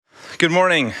Good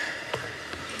morning.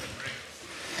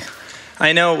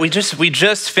 I know we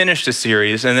just finished a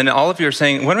series, and then all of you are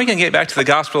saying, when are we going to get back to the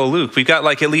Gospel of Luke? We've got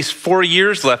like at least 4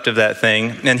 years left of that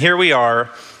thing, and here we are,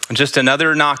 just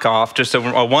another knockoff, just a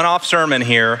one-off sermon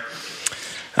here.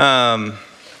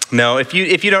 No, if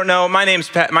you don't know, my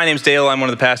name's Dale. I'm one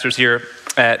of the pastors here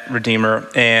at Redeemer,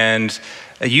 and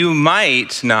you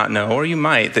might not know, or you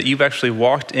might, that you've actually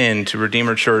walked into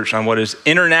Redeemer Church on what is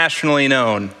internationally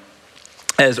known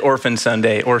as Orphan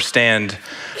Sunday or Stand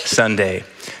Sunday,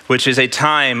 which is a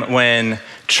time when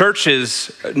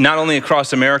churches, not only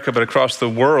across America, but across the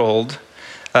world,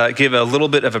 give a little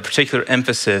bit of a particular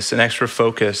emphasis, an extra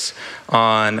focus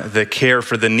on the care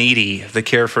for the needy, the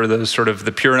care for those sort of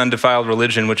the pure and undefiled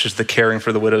religion, which is the caring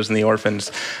for the widows and the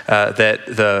orphans that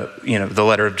the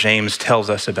letter of James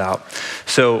tells us about.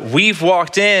 So we've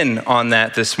walked in on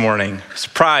that this morning.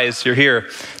 Surprise, you're here.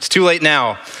 It's too late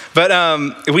now.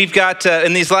 But we've got,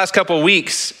 in these last couple of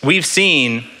weeks, we've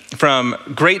seen from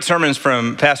great sermons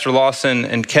from Pastor Lawson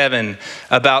and Kevin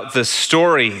about the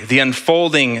story, the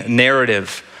unfolding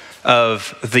narrative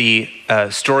of the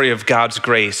story of God's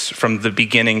grace from the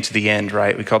beginning to the end,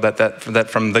 right? We call that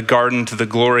from the garden to the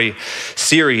glory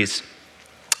series.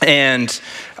 And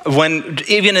when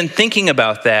even in thinking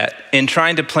about that, in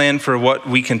trying to plan for what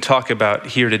we can talk about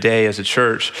here today as a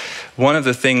church, one of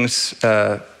the things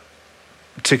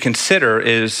to consider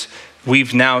is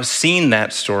we've now seen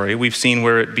that story. We've seen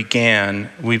where it began.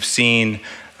 We've seen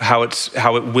how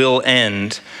it will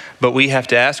end. But we have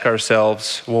to ask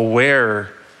ourselves, well,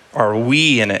 where are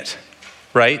we in it,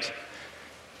 right?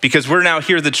 Because we're now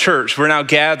here, the church. We're now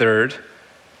gathered,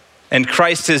 and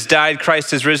Christ has died.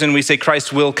 Christ has risen. We say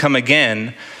Christ will come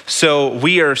again. So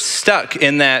we are stuck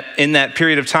in that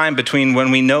period of time between when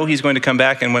we know he's going to come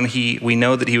back and when we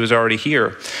know that he was already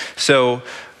here. So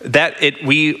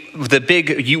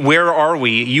where are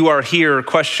we? You are here,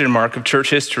 question mark of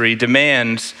church history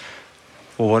demands,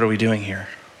 well, what are we doing here?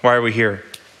 Why are we here?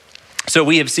 So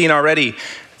we have seen already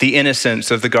the innocence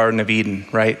of the Garden of Eden,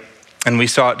 right? And we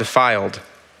saw it defiled.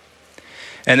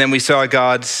 And then we saw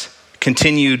God's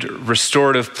continued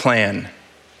restorative plan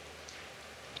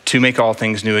to make all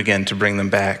things new again, to bring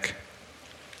them back.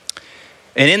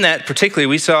 And in that particularly,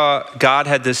 we saw God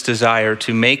had this desire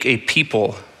to make a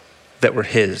people that were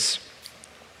his,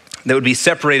 that would be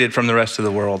separated from the rest of the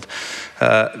world,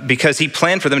 because he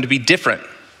planned for them to be different.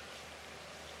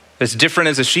 As different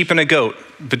as a sheep and a goat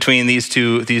between these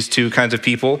two kinds of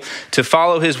people, to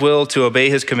follow his will, to obey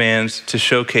his commands, to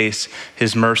showcase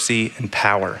his mercy and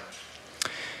power.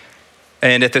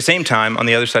 And at the same time, on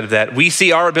the other side of that, we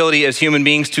see our ability as human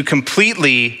beings to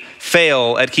completely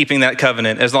fail at keeping that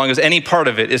covenant as long as any part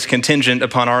of it is contingent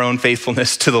upon our own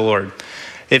faithfulness to the Lord.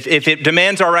 If it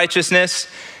demands our righteousness,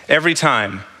 every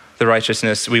time the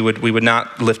righteousness, we would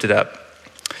not lift it up.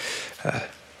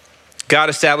 God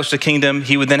established a kingdom.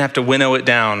 He would then have to winnow it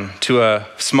down to a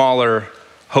smaller,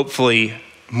 hopefully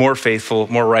more faithful,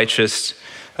 more righteous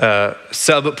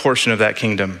sub-portion of that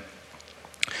kingdom.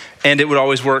 And it would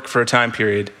always work for a time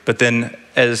period. But then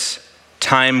as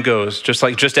time goes,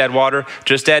 just add water,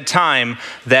 just add time,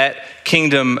 that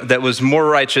kingdom that was more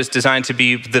righteous, designed to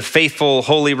be the faithful,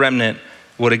 holy remnant,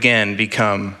 would again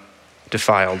become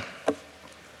defiled.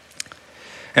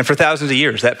 And for thousands of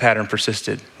years, that pattern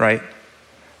persisted, right?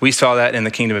 We saw that in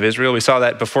the kingdom of Israel. We saw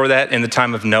that before that in the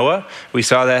time of Noah. We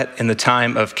saw that in the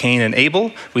time of Cain and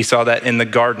Abel. We saw that in the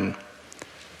garden.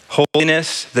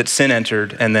 Holiness that sin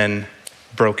entered and then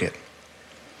broke it.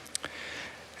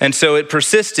 And so it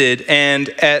persisted, and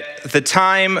at the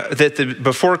time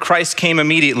before Christ came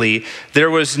immediately, there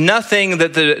was nothing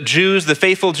that the Jews, the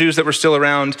faithful Jews that were still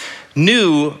around,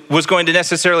 knew was going to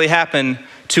necessarily happen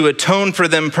to atone for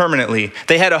them permanently.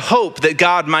 They had a hope that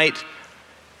God might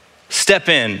step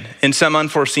in some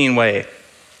unforeseen way.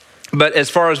 But as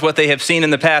far as what they have seen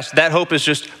in the past, that hope is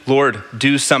just, Lord,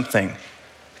 do something.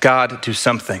 God, do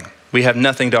something. We have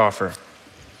nothing to offer.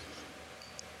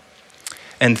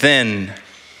 And then,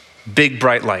 big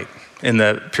bright light in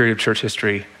the period of church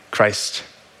history, Christ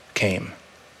came.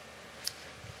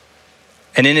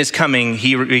 And in his coming,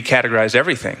 he recategorized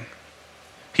everything.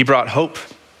 He brought hope.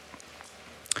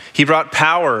 He brought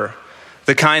power,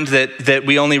 the kind that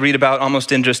we only read about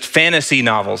almost in just fantasy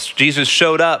novels. Jesus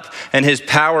showed up and his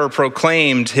power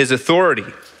proclaimed his authority.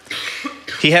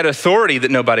 He had authority that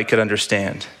nobody could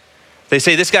understand. They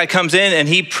say this guy comes in and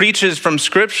he preaches from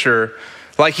scripture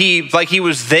like he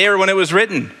was there when it was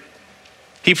written.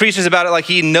 He preaches about it like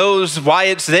he knows why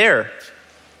it's there.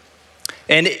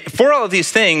 And for all of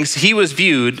these things, he was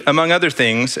viewed, among other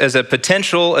things, as a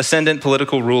potential ascendant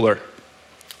political ruler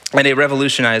and a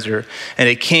revolutionizer and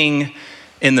a king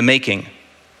in the making.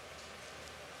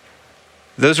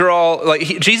 Those are all, like,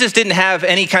 Jesus didn't have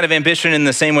any kind of ambition in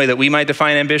the same way that we might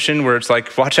define ambition, where it's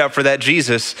like, watch out for that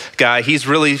Jesus guy. He's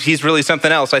really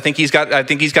something else. I think he's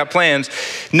got plans.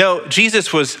 No,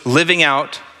 Jesus was living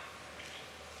out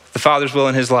the Father's will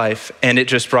in his life, and it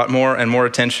just brought more and more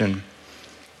attention.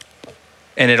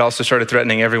 And it also started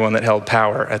threatening everyone that held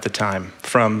power at the time,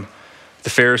 from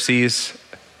the Pharisees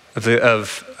of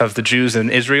the Jews in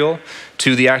Israel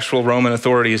to the actual Roman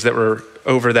authorities that were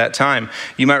over that time.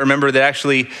 You might remember that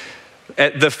actually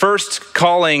the first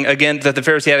calling that the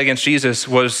Pharisee had against Jesus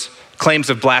was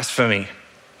claims of blasphemy.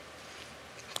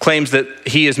 Claims that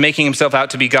he is making himself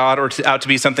out to be God or out to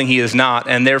be something he is not,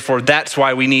 and therefore that's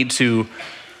why we need to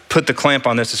put the clamp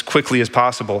on this as quickly as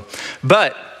possible.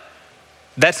 But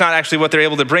that's not actually what they're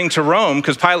able to bring to Rome,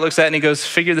 because Pilate looks at it and he goes,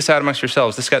 figure this out amongst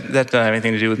yourselves. That doesn't have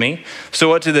anything to do with me. So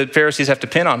what do the Pharisees have to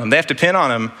pin on him? They have to pin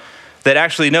on him that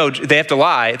actually, no, they have to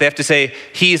lie. They have to say,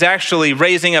 he's actually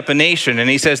raising up a nation, and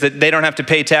he says that they don't have to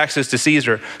pay taxes to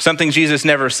Caesar, something Jesus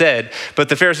never said. But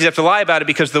the Pharisees have to lie about it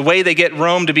because the way they get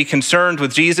Rome to be concerned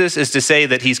with Jesus is to say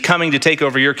that he's coming to take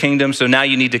over your kingdom, so now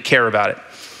you need to care about it.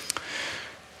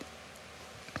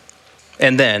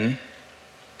 And then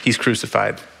he's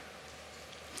crucified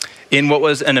in what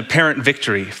was an apparent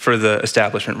victory for the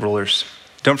establishment rulers.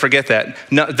 Don't forget that.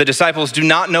 No, the disciples do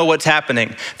not know what's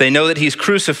happening. They know that he's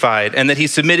crucified and that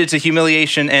he's submitted to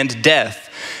humiliation and death.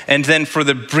 And then for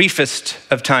the briefest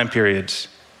of time periods,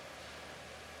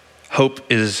 hope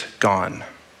is gone.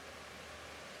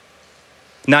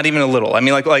 Not even a little. I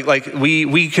mean, like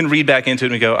we can read back into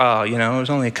it and go, oh, it was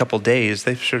only a couple days.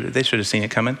 They should have seen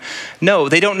it coming. No,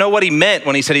 they don't know what he meant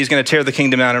when he said he's going to tear the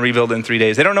kingdom down and rebuild it in 3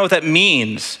 days. They don't know what that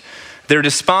means. They're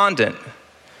despondent.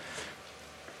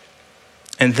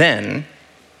 And then,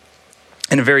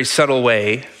 in a very subtle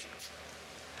way,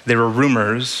 there were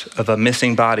rumors of a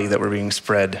missing body that were being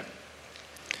spread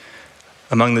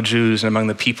among the Jews and among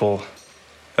the people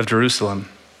of Jerusalem.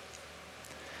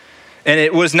 And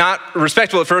it was not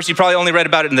respectable at first. You probably only read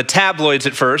about it in the tabloids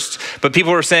at first, but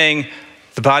people were saying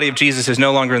the body of Jesus is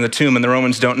no longer in the tomb and the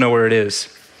Romans don't know where it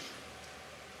is.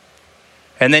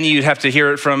 And then you'd have to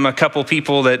hear it from a couple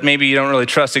people that maybe you don't really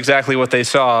trust exactly what they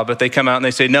saw, but they come out and they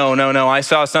say, no, I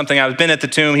saw something. I've been at the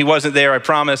tomb. He wasn't there, I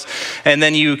promise. And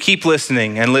then you keep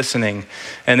listening, and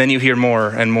then you hear more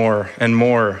and more and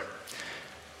more.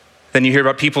 Then you hear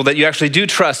about people that you actually do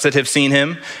trust that have seen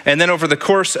him. And then over the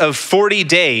course of 40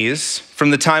 days,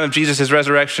 from the time of Jesus'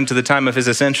 resurrection to the time of his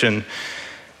ascension,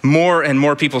 more and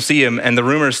more people see him, and the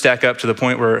rumors stack up to the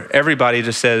point where everybody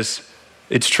just says,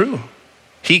 it's true.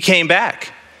 He came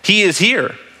back. He is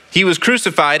here. He was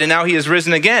crucified, and now he is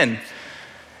risen again.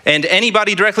 And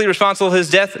anybody directly responsible for his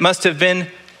death must have been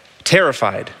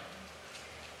terrified.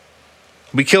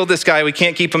 We killed this guy. We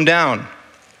can't keep him down.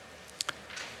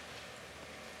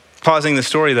 Pausing the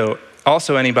story, though,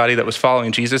 also anybody that was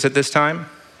following Jesus at this time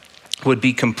would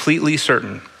be completely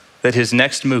certain that his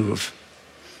next move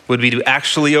would be to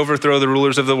actually overthrow the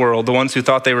rulers of the world, the ones who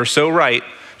thought they were so right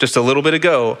just a little bit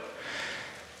ago,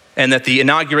 and that the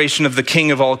inauguration of the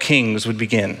King of all kings would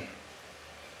begin.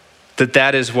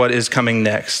 That is what is coming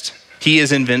next. He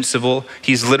is invincible.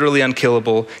 He's literally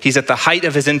unkillable. He's at the height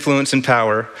of his influence and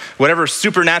power. Whatever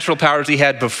supernatural powers he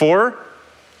had before,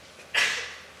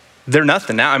 they're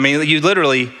nothing now. I mean, you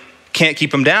literally can't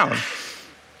keep him down.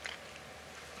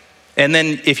 And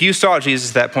then if you saw Jesus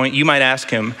at that point, you might ask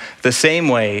him the same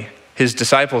way his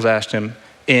disciples asked him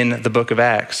in the book of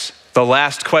Acts. The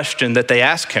last question that they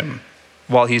ask him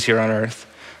while he's here on earth,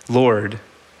 Lord,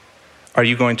 are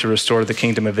you going to restore the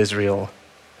kingdom of Israel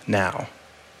now?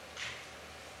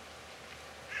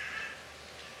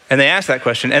 And they ask that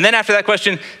question. And then after that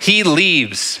question, he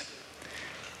leaves.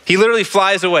 He literally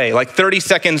flies away like 30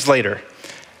 seconds later.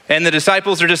 And the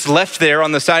disciples are just left there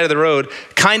on the side of the road,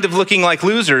 kind of looking like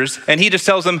losers. And he just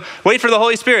tells them, wait for the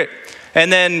Holy Spirit.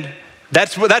 And then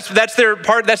that's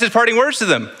his parting words to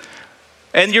them.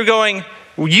 And you're going,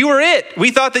 you were it.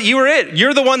 We thought that you were it.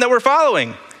 You're the one that we're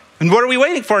following. And what are we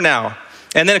waiting for now?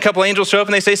 And then a couple angels show up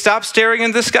and they say, stop staring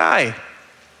into the sky.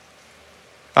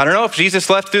 I don't know, if Jesus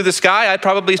left through the sky, I'd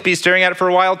probably be staring at it for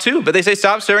a while too. But they say,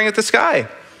 stop staring at the sky.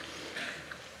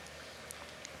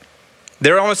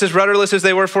 They're almost as rudderless as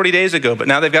they were 40 days ago, but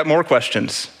now they've got more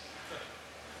questions.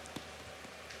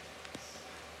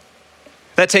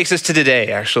 That takes us to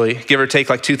today, actually, give or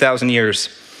take like 2,000 years.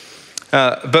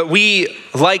 But we,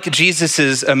 like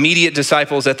Jesus's immediate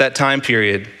disciples at that time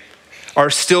period, are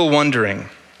still wondering,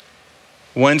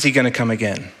 when's he going to come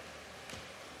again?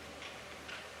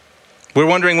 We're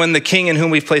wondering when the king in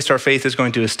whom we've placed our faith is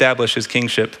going to establish his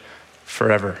kingship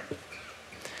forever.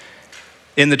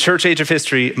 In the church age of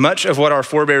history, much of what our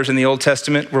forebears in the Old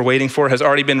Testament were waiting for has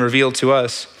already been revealed to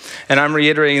us. And I'm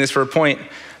reiterating this for a point.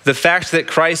 The fact that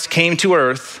Christ came to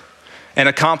earth and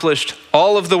accomplished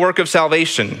all of the work of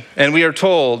salvation, and we are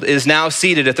told is now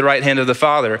seated at the right hand of the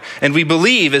Father, and we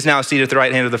believe is now seated at the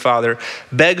right hand of the Father,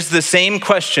 begs the same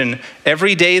question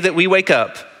every day that we wake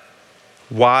up: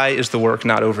 why is the work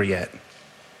not over yet?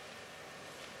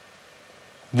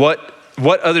 What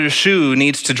other shoe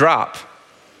needs to drop?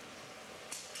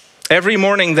 Every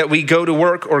morning that we go to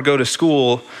work or go to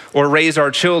school or raise our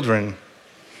children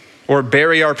or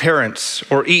bury our parents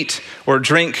or eat or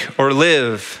drink or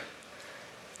live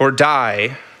or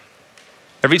die,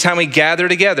 every time we gather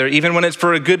together, even when it's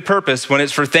for a good purpose, when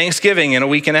it's for Thanksgiving in a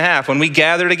week and a half, when we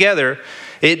gather together,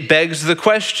 it begs the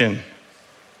question,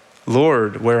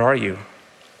 Lord, where are you?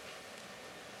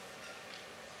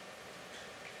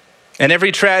 And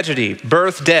every tragedy,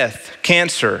 birth, death,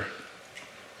 cancer,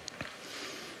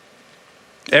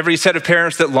 every set of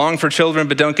parents that long for children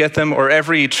but don't get them, or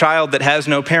every child that has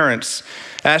no parents,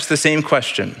 ask the same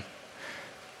question.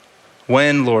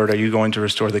 When, Lord, are you going to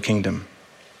restore the kingdom?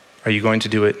 Are you going to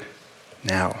do it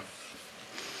now?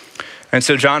 And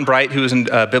so John Bright, who is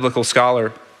a biblical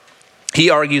scholar, he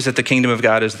argues that the kingdom of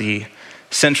God is the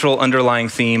central underlying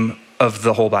theme of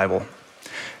the whole Bible.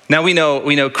 Now we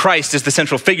know Christ is the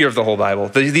central figure of the whole Bible.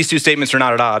 These two statements are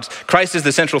not at odds. Christ is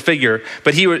the central figure,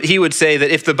 but he would say that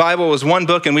if the Bible was one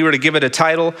book and we were to give it a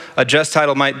title, a just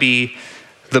title might be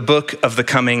the book of the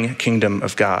coming kingdom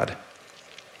of God.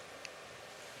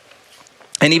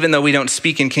 And even though we don't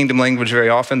speak in kingdom language very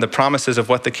often, the promises of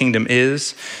what the kingdom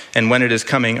is and when it is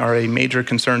coming are a major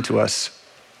concern to us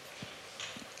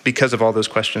because of all those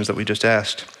questions that we just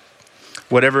asked.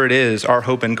 Whatever it is, our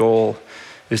hope and goal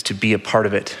is to be a part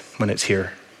of it when it's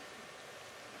here.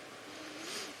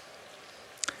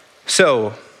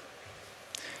 So,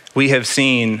 we have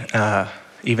seen,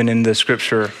 even in the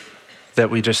scripture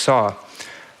that we just saw,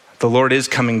 the Lord is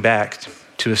coming back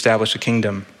to establish a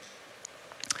kingdom.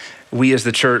 We as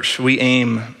the church, we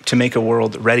aim to make a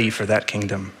world ready for that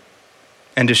kingdom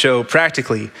and to show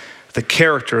practically the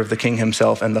character of the King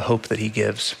himself and the hope that he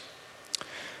gives.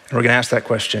 And we're gonna ask that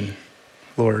question,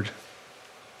 Lord,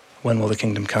 when will the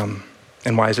kingdom come?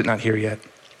 And why is it not here yet?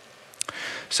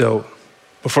 So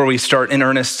before we start in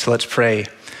earnest, let's pray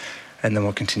and then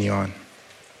we'll continue on.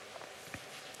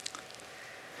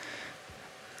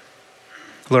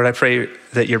 Lord, I pray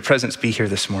that your presence be here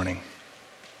this morning,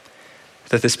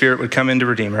 that the Spirit would come into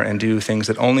Redeemer and do things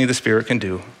that only the Spirit can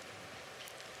do,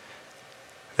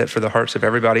 that for the hearts of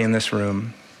everybody in this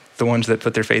room, the ones that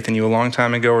put their faith in you a long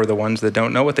time ago or the ones that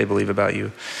don't know what they believe about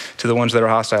you, to the ones that are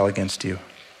hostile against you,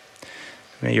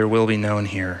 may your will be known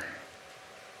here.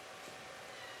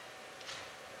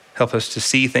 Help us to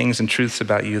see things and truths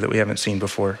about you that we haven't seen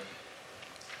before.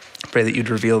 Pray that you'd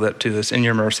reveal that to us in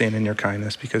your mercy and in your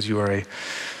kindness, because you are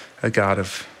a God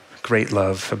of great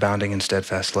love, abounding in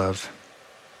steadfast love.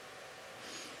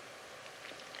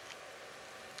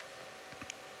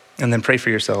 And then pray for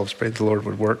yourselves. Pray that the Lord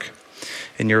would work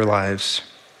in your lives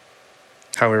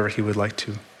however he would like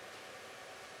to.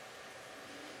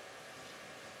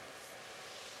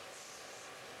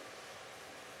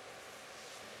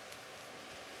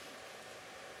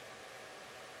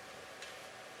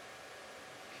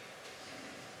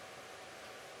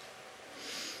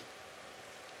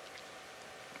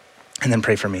 And then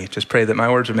pray for me. Just pray that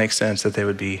my words would make sense, that they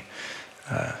would be,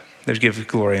 they'd give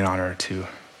glory and honor to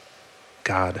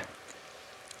God.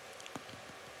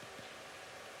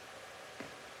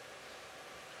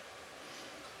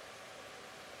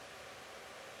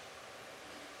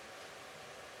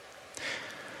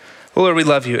 Well, Lord, we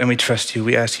love you and we trust you.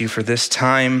 We ask you for this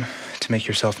time to make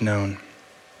yourself known.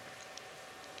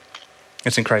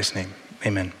 It's in Christ's name.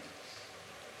 Amen.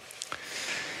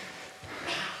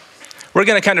 We're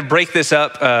going to kind of break this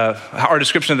up, our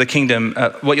description of the kingdom.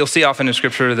 What you'll see often in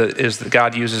scripture is that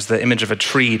God uses the image of a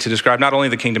tree to describe not only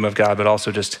the kingdom of God, but also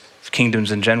just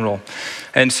kingdoms in general.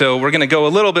 And so we're going to go a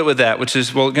little bit with that, which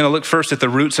is we're going to look first at the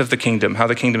roots of the kingdom, how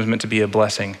the kingdom is meant to be a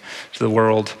blessing to the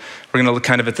world. We're going to look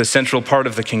kind of at the central part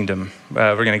of the kingdom.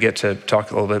 We're going to get to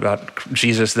talk a little bit about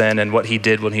Jesus then and what he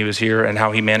did when he was here and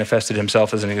how he manifested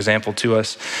himself as an example to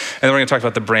us. And then we're going to talk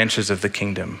about the branches of the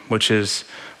kingdom, which is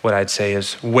what I'd say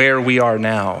is where we are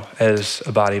now as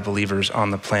a body of believers on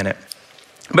the planet.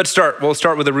 But we'll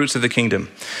start with the roots of the kingdom,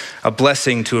 a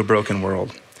blessing to a broken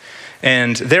world.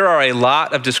 And there are a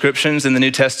lot of descriptions in the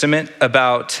New Testament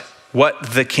about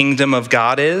what the kingdom of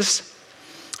God is,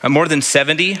 more than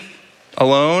 70.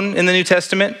 alone in the New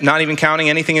Testament, not even counting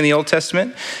anything in the Old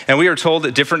Testament. And we are told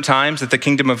at different times that the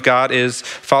kingdom of God is,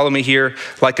 follow me here,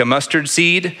 like a mustard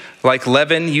seed, like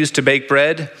leaven used to bake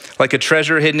bread, like a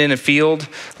treasure hidden in a field,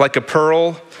 like a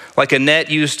pearl, like a net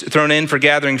thrown in for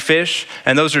gathering fish.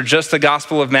 And those are just the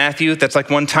Gospel of Matthew. That's like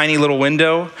one tiny little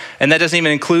window. And that doesn't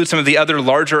even include some of the other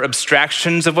larger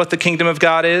abstractions of what the kingdom of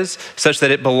God is, such that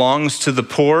it belongs to the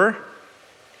poor,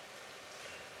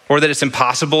 or that it's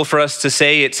impossible for us to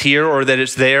say it's here or that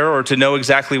it's there or to know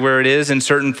exactly where it is in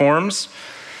certain forms.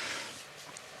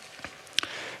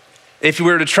 If we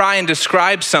were to try and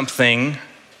describe something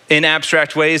in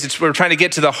abstract ways, we're trying to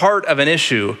get to the heart of an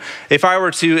issue. If I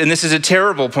were to, and this is a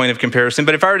terrible point of comparison,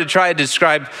 but if I were to try to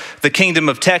describe the kingdom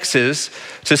of Texas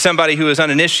to somebody who is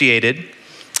uninitiated,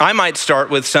 I might start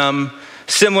with some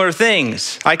similar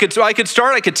things. I could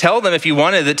tell them if you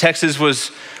wanted that Texas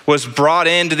was brought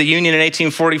into the Union in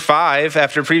 1845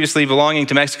 after previously belonging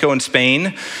to Mexico and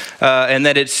Spain, and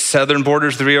that its southern border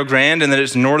is the Rio Grande and that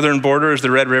its northern border is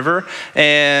the Red River.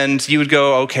 And you would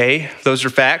go, okay, those are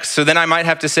facts. So then I might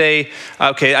have to say,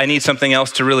 okay, I need something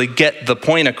else to really get the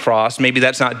point across. Maybe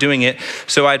that's not doing it.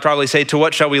 So I'd probably say, to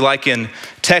what shall we liken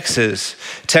Texas?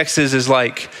 Texas is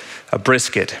like a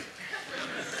brisket,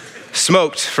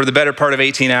 smoked for the better part of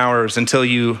 18 hours until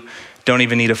you don't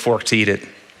even need a fork to eat it.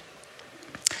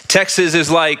 Texas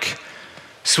is like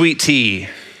sweet tea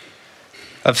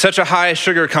of such a high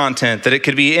sugar content that it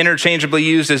could be interchangeably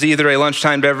used as either a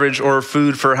lunchtime beverage or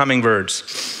food for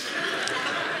hummingbirds.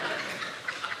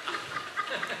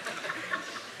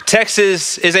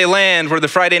 Texas is a land where the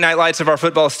Friday night lights of our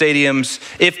football stadiums,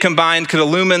 if combined, could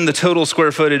illumine the total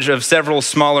square footage of several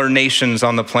smaller nations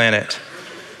on the planet.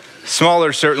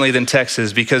 Smaller certainly than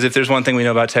Texas, because if there's one thing we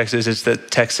know about Texas, it's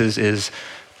that Texas is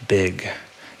big.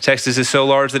 Texas is so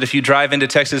large that if you drive into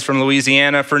Texas from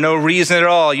Louisiana, for no reason at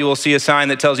all, you will see a sign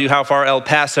that tells you how far El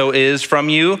Paso is from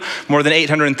you, more than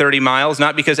 830 miles,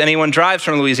 not because anyone drives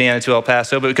from Louisiana to El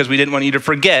Paso, but because we didn't want you to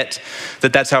forget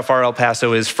that that's how far El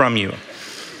Paso is from you.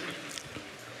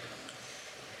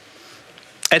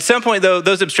 At some point, though,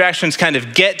 those abstractions kind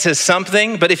of get to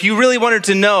something, but if you really wanted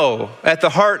to know at the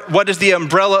heart, what is the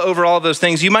umbrella over all of those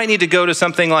things, you might need to go to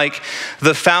something like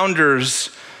the founders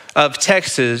of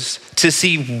Texas to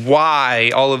see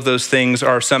why all of those things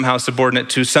are somehow subordinate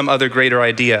to some other greater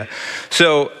idea.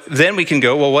 So then we can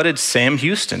go, well, what did Sam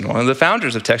Houston, one of the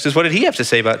founders of Texas, what did he have to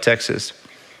say about Texas?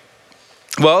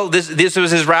 Well, this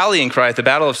was his rallying cry at the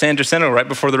Battle of San Jacinto right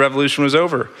before the revolution was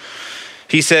over.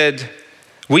 He said,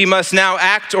 "We must now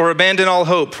act or abandon all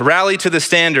hope, rally to the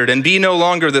standard, and be no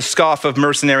longer the scoff of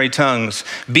mercenary tongues.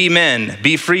 Be men,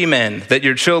 be free men, that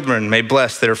your children may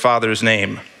bless their father's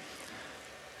name."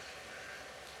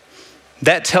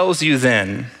 That tells you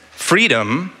then,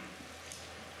 freedom,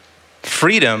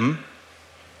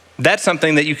 that's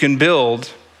something that you can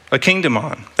build a kingdom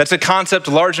on. That's a concept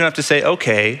large enough to say,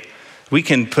 okay, we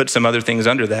can put some other things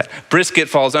under that. Brisket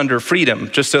falls under freedom,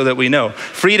 just so that we know.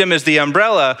 Freedom is the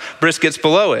umbrella, brisket's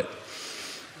below it.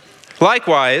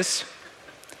 Likewise,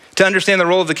 to understand the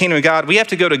role of the kingdom of God, we have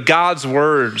to go to God's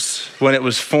words when it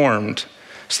was formed,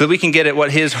 so that we can get at what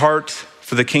his heart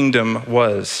for the kingdom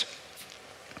was.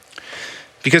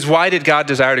 Because why did God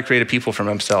desire to create a people for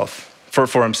himself?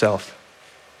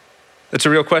 That's a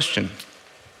real question.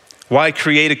 Why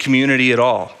create a community at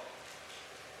all?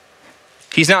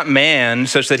 He's not man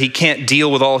such that he can't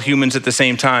deal with all humans at the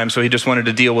same time, so he just wanted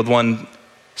to deal with one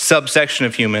subsection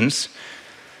of humans.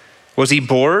 Was he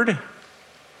bored?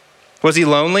 Was he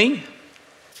lonely?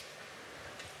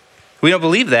 We don't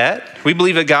believe that. We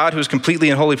believe a God who is completely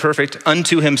and wholly perfect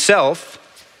unto himself.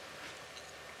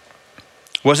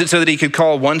 Was it so that he could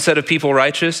call one set of people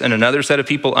righteous and another set of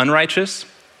people unrighteous?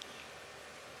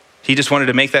 He just wanted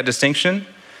to make that distinction.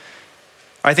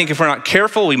 I think if we're not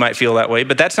careful, we might feel that way,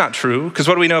 but that's not true, because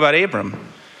what do we know about Abram?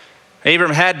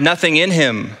 Abram had nothing in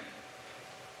him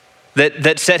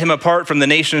that set him apart from the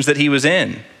nations that he was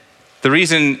in. The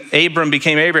reason Abram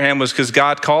became Abraham was because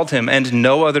God called him, and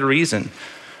no other reason.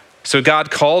 So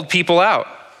God called people out.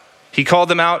 He called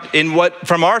them out in what,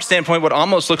 from our standpoint, what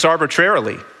almost looks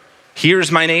arbitrarily.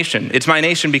 Here's my nation. It's my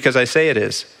nation because I say it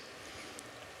is.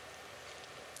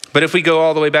 But if we go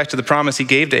all the way back to the promise he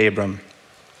gave to Abram,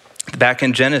 back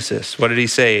in Genesis, what did he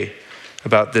say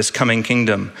about this coming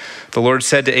kingdom? The Lord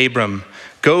said to Abram,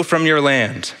 "Go from your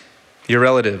land, your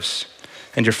relatives,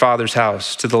 and your father's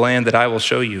house to the land that I will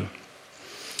show you.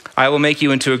 I will make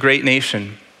you into a great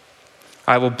nation.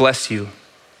 I will bless you.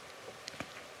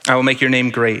 I will make your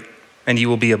name great, and you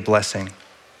will be a blessing.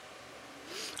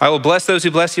 I will bless those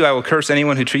who bless you. I will curse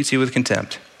anyone who treats you with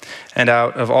contempt. And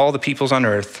out of all the peoples on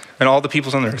earth, and all the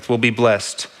peoples on earth will be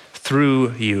blessed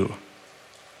through you."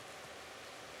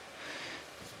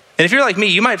 And if you're like me,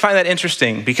 you might find that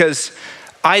interesting because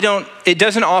it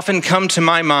doesn't often come to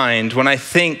my mind when I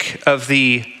think of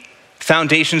the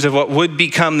foundations of what would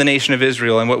become the nation of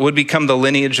Israel and what would become the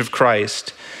lineage of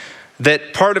Christ,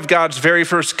 that part of God's very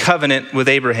first covenant with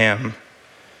Abraham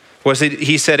was that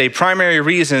he said a primary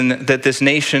reason that this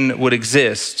nation would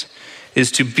exist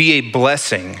is to be a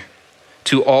blessing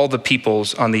to all the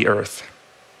peoples on the earth.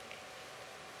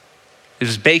 It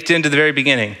was baked into the very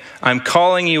beginning. I'm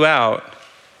calling you out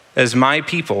as my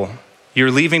people.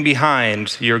 You're leaving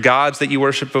behind your gods that you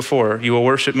worshiped before. You will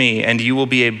worship me, and you will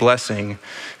be a blessing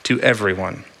to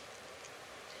everyone.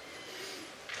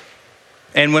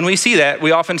 And when we see that,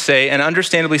 we often say, and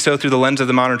understandably so through the lens of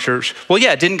the modern church, well,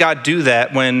 yeah, didn't God do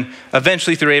that when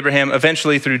eventually through Abraham,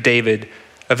 eventually through David,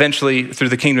 eventually through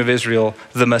the kingdom of Israel,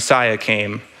 the Messiah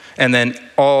came, and then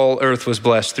all earth was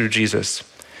blessed through Jesus?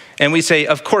 And we say,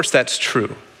 of course that's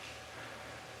true.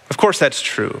 Of course that's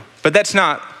true. But that's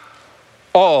not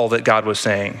all that God was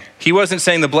saying. He wasn't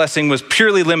saying the blessing was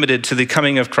purely limited to the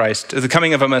coming of Christ, the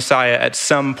coming of a Messiah at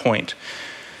some point.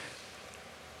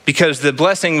 Because the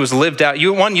blessing was lived out.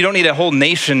 You don't need a whole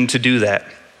nation to do that.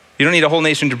 You don't need a whole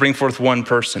nation to bring forth one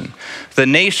person. The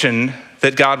nation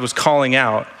that God was calling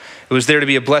out, it was there to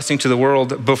be a blessing to the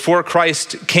world before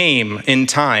Christ came in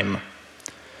time.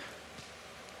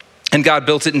 And God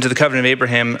built it into the covenant of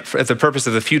Abraham for the purpose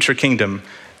of the future kingdom.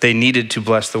 They needed to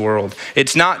bless the world.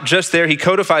 It's not just there. He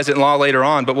codifies it in law later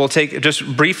on, but we'll take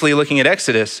just briefly looking at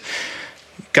Exodus.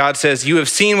 God says, you have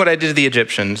seen what I did to the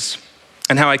Egyptians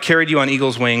and how I carried you on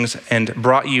eagle's wings and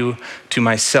brought you to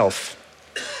myself.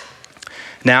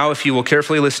 Now, if you will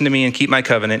carefully listen to me and keep my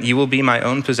covenant, you will be my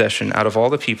own possession out of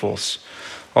all the peoples,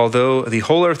 although the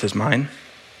whole earth is mine,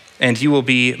 and you will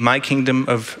be my kingdom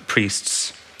of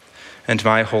priests and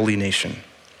my holy nation.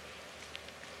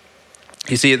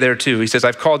 You see it there too. He says,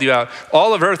 I've called you out.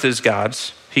 All of earth is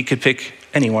God's. He could pick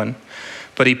anyone,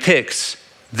 but he picks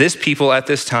this people at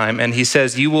this time, and he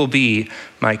says, you will be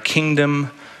my kingdom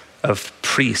of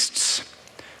priests,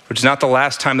 which is not the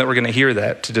last time that we're going to hear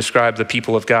that to describe the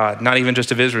people of God, not even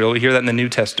just of Israel. We hear that in the New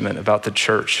Testament about the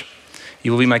church.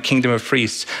 You will be my kingdom of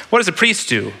priests. What does a priest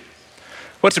do?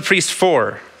 What's a priest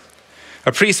for?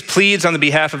 A priest pleads on the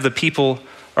behalf of the people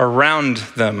around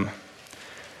them.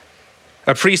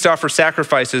 A priest offers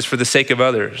sacrifices for the sake of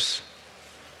others.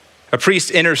 A priest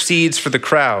intercedes for the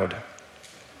crowd.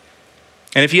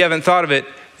 And if you haven't thought of it,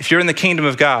 if you're in the kingdom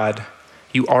of God,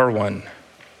 you are one.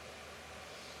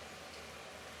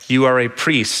 You are a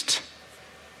priest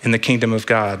in the kingdom of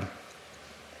God.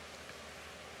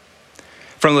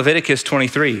 From Leviticus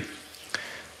 23,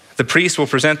 the priest will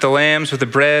present the lambs with the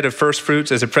bread of first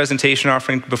fruits as a presentation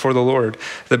offering before the Lord.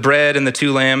 The bread and the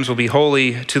 2 lambs will be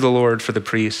holy to the Lord for the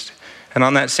priest. And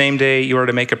on that same day, you are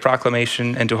to make a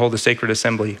proclamation and to hold a sacred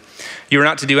assembly. You are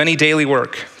not to do any daily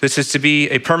work. This is to be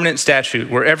a permanent statute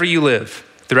wherever you live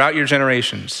throughout your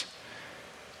generations.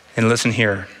 And listen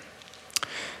here.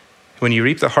 When you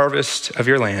reap the harvest of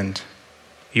your land,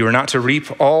 you are not to reap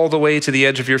all the way to the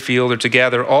edge of your field or to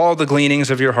gather all the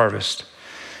gleanings of your harvest.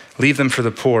 Leave them for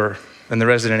the poor and the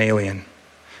resident alien.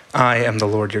 I am the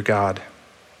Lord your God.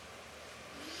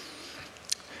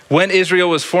 When Israel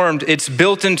was formed, it's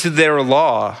built into their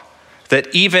law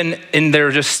that even in their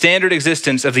just standard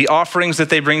existence of the offerings that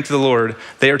they bring to the Lord,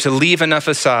 they are to leave enough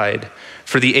aside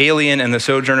for the alien and the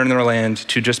sojourner in their land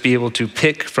to just be able to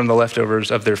pick from the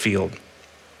leftovers of their field.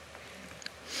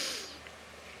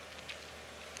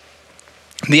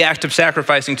 The act of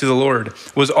sacrificing to the Lord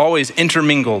was always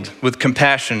intermingled with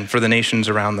compassion for the nations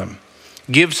around them.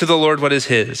 Give to the Lord what is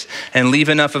his and leave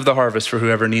enough of the harvest for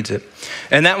whoever needs it.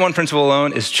 And that one principle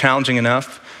alone is challenging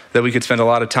enough that we could spend a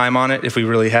lot of time on it if we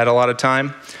really had a lot of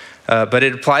time. But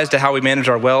it applies to how we manage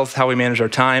our wealth, how we manage our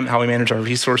time, how we manage our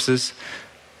resources.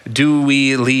 Do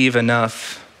we leave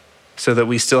enough so that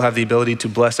we still have the ability to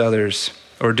bless others,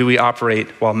 or do we operate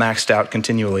while maxed out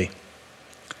continually?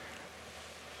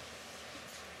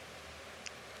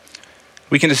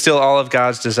 We can distill all of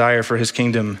God's desire for his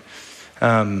kingdom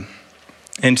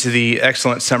into the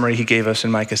excellent summary he gave us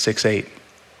in Micah 6:8.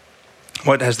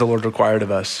 What has the Lord required of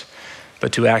us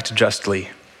but to act justly,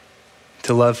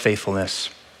 to love faithfulness,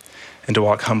 and to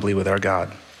walk humbly with our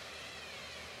God?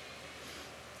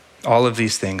 All of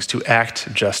these things, to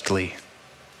act justly,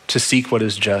 to seek what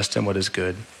is just and what is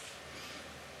good.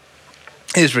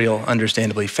 Israel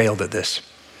understandably failed at this,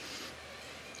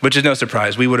 which is no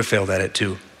surprise. We would have failed at it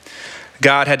too.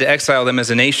 God had to exile them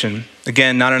as a nation.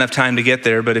 Again, not enough time to get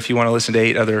there, but if you want to listen to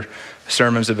 8 other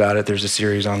sermons about it, there's a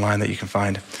series online that you can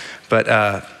find. But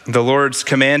the Lord's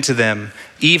command to them,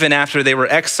 even after they were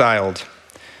exiled,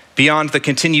 beyond the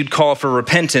continued call for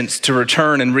repentance to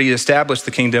return and reestablish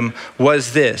the kingdom,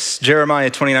 was this.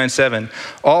 Jeremiah 29:7.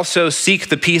 Also seek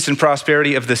the peace and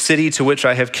prosperity of the city to which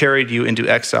I have carried you into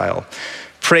exile.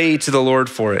 Pray to the Lord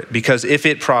for it, because if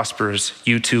it prospers,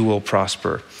 you too will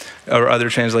prosper. Or other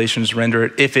translations render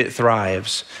it, if it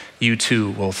thrives, you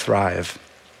too will thrive,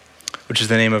 which is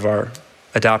the name of our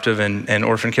adoptive and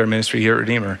orphan care ministry here at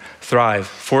Redeemer. Thrive,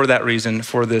 for that reason,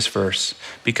 for this verse,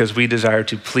 because we desire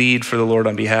to plead for the Lord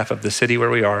on behalf of the city where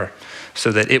we are,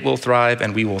 so that it will thrive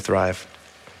and we will thrive.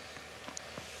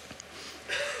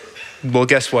 Well,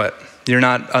 guess what? You're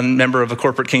not a member of a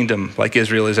corporate kingdom like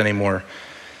Israel is anymore.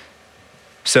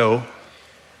 So,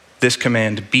 this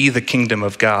command, be the kingdom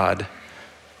of God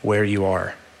where you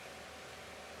are.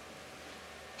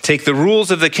 Take the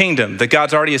rules of the kingdom that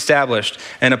God's already established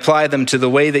and apply them to the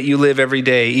way that you live every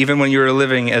day, even when you're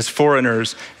living as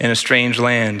foreigners in a strange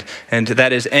land. And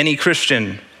that is any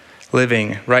Christian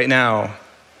living right now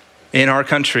in our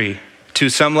country. To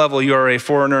some level, you are a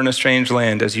foreigner in a strange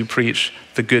land as you preach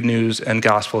the good news and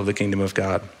gospel of the kingdom of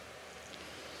God.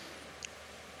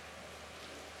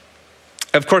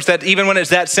 Of course, that even when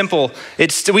it's that simple,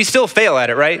 we still fail at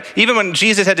it, right? Even when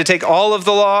Jesus had to take all of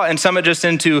the law and sum it just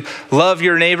into love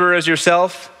your neighbor as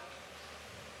yourself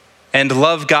and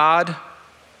love God,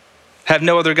 have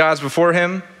no other gods before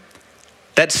him,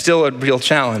 that's still a real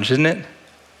challenge, isn't it?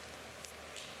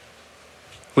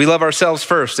 We love ourselves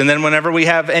first, and then whenever we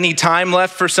have any time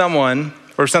left for someone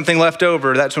or something left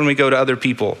over, that's when we go to other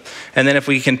people. And then if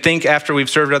we can think after we've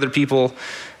served other people,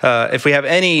 if we have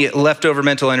any leftover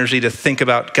mental energy to think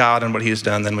about God and what he has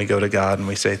done, then we go to God and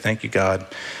we say, thank you, God.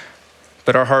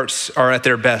 But our hearts are at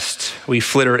their best. We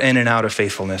flitter in and out of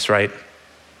faithfulness, right?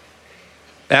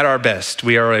 At our best,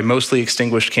 we are a mostly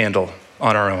extinguished candle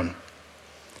on our own.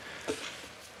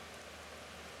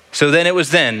 So then it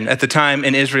was then, at the time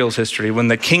in Israel's history, when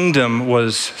the kingdom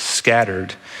was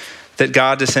scattered, that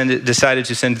God decided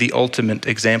to send the ultimate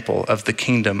example of the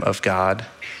kingdom of God,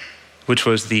 which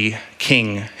was the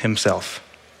king himself.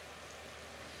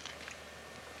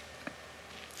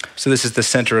 So this is the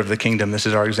center of the kingdom. This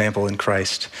is our example in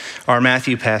Christ. Our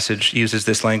Matthew passage uses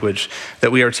this language,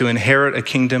 that we are to inherit a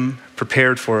kingdom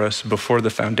prepared for us before the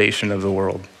foundation of the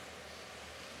world.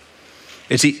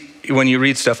 When you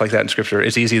read stuff like that in scripture,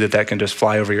 it's easy that can just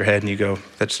fly over your head and you go,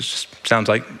 that just sounds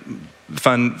like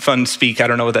fun speak. I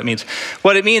don't know what that means.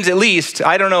 What it means at least,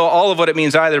 I don't know all of what it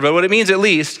means either, but what it means at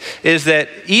least is that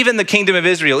even the kingdom of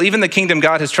Israel, even the kingdom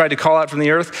God has tried to call out from the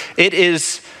earth, it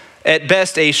is at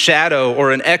best a shadow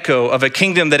or an echo of a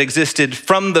kingdom that existed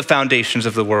from the foundations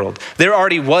of the world. There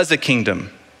already was a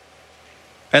kingdom,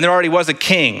 and there already was a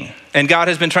king, and God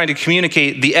has been trying to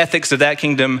communicate the ethics of that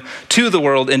kingdom to the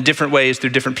world in different ways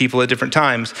through different people at different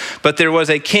times. But there was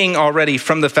a king already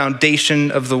from the foundation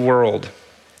of the world.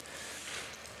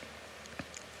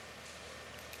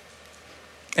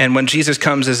 And when Jesus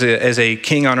comes as a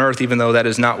king on earth, even though that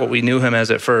is not what we knew him as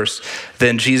at first,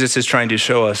 then Jesus is trying to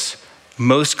show us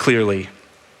most clearly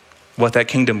what that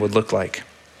kingdom would look like.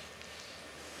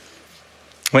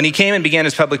 When he came and began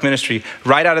his public ministry,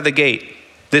 right out of the gate,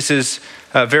 this is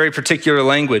a very particular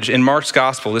language in Mark's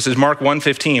gospel. This is Mark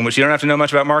 1:15, which you don't have to know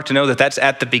much about Mark to know that that's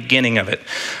at the beginning of it.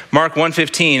 Mark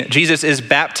 1:15, Jesus is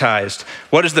baptized.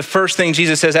 What is the first thing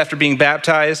Jesus says after being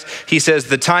baptized? He says,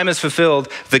 the time is fulfilled.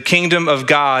 The kingdom of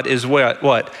God is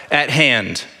what? At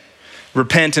hand.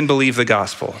 Repent and believe the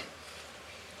gospel.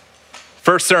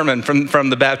 First sermon from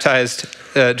the baptized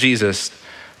Jesus.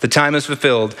 The time is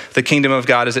fulfilled. The kingdom of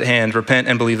God is at hand. Repent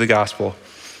and believe the gospel.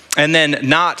 And then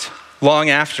not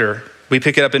long after, we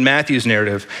pick it up in Matthew's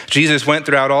narrative, Jesus went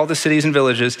throughout all the cities and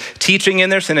villages, teaching in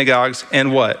their synagogues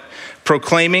and what?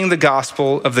 Proclaiming the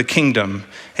gospel of the kingdom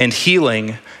and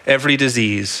healing every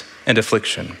disease and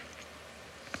affliction.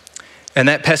 And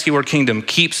that pesky word kingdom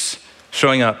keeps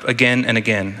showing up again and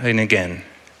again and again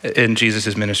in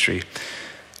Jesus' ministry.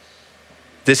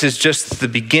 This is just the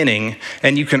beginning,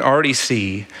 and you can already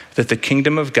see that the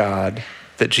kingdom of God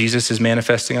that Jesus is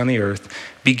manifesting on the earth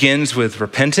begins with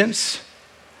repentance,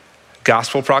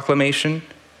 gospel proclamation,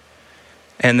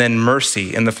 and then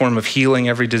mercy in the form of healing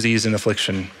every disease and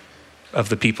affliction of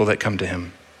the people that come to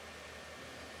him.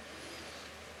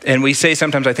 And we say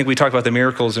sometimes, I think we talk about the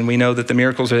miracles, and we know that the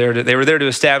miracles are they were there to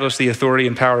establish the authority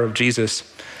and power of Jesus,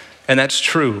 and that's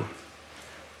true.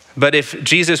 But if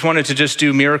Jesus wanted to just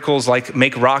do miracles like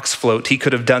make rocks float, he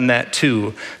could have done that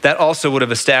too. That also would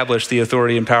have established the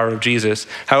authority and power of Jesus.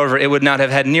 However, it would not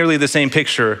have had nearly the same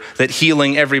picture that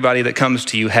healing everybody that comes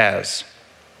to you has.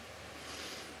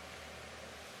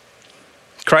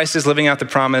 Christ is living out the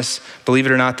promise, believe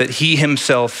it or not, that he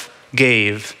himself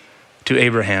gave to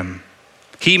Abraham.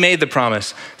 He made the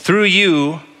promise. Through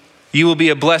you, you will be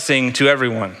a blessing to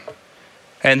everyone.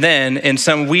 And then in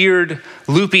some weird,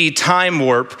 loopy time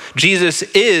warp, Jesus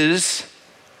is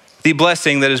the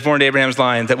blessing that is born to Abraham's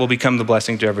line that will become the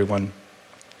blessing to everyone.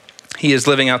 He is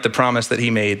living out the promise that he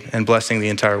made and blessing the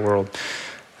entire world.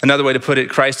 Another way to put it,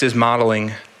 Christ is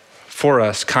modeling for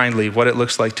us kindly what it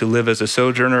looks like to live as a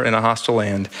sojourner in a hostile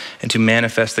land and to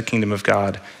manifest the kingdom of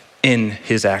God in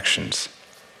his actions.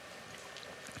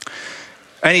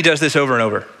 And he does this over and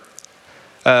over.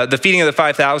 The feeding of the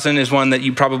 5,000 is one that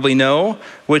you probably know,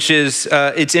 which is,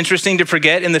 it's interesting to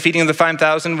forget in the feeding of the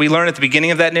 5,000. We learn at the beginning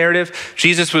of that narrative,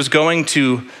 Jesus was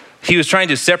he was trying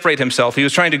to separate himself. He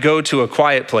was trying to go to a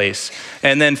quiet place.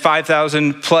 And then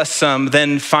 5,000 plus some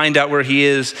then find out where he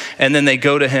is, and then they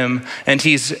go to him, and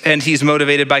he's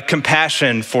motivated by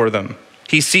compassion for them.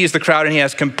 He sees the crowd and he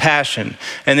has compassion.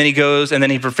 And then he goes and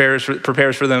then he prepares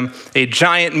for them a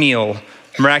giant meal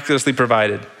miraculously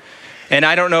provided. And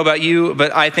I don't know about you,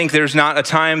 but I think there's not a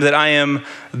time that I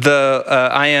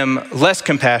am less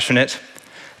compassionate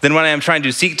than when I am trying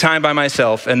to seek time by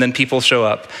myself and then people show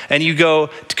up. And you go,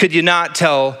 could you not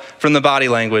tell from the body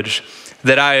language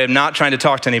that I am not trying to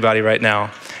talk to anybody right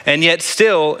now? And yet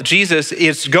still, Jesus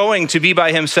is going to be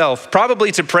by himself,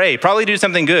 probably to pray, probably do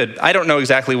something good. I don't know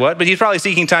exactly what, but he's probably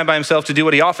seeking time by himself to do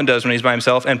what he often does when he's by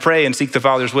himself and pray and seek the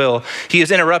Father's will. He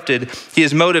is interrupted. He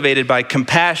is motivated by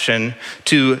compassion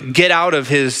to get out of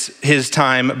his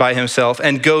time by himself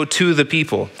and go to the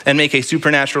people and make a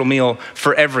supernatural meal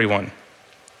for everyone.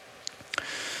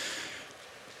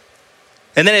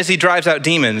 And then as he drives out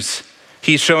demons,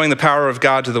 he's showing the power of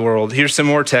God to the world. Here's some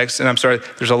more text, and I'm sorry,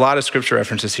 there's a lot of scripture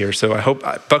references here, so I hope,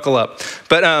 buckle up.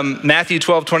 But Matthew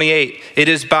 12:28, if it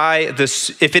is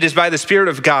by the Spirit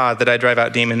of God that I drive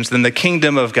out demons, then the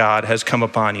kingdom of God has come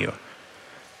upon you.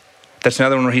 That's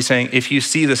another one where he's saying, if you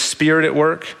see the Spirit at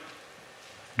work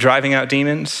driving out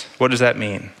demons, what does that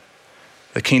mean?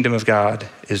 The kingdom of God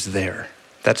is there.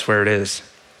 That's where it is.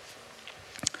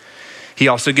 He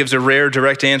also gives a rare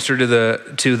direct answer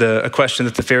to a question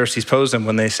that the Pharisees posed him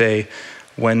when they say,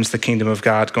 when's the kingdom of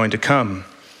God going to come?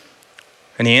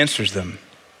 And he answers them.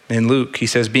 In Luke, he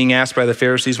says, being asked by the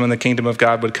Pharisees when the kingdom of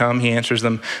God would come, he answers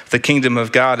them, the kingdom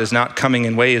of God is not coming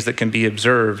in ways that can be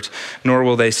observed, nor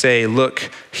will they say, look,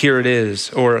 here it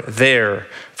is, or there,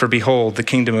 for behold, the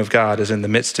kingdom of God is in the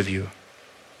midst of you.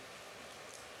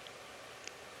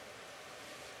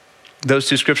 Those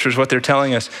two scriptures, what they're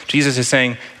telling us, Jesus is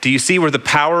saying, do you see where the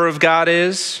power of God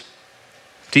is?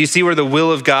 Do you see where the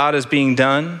will of God is being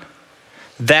done?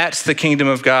 That's the kingdom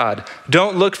of God.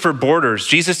 Don't look for borders.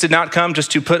 Jesus did not come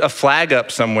just to put a flag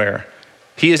up somewhere.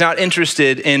 He is not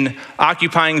interested in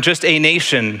occupying just a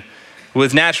nation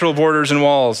with natural borders and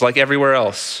walls like everywhere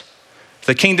else.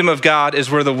 The kingdom of God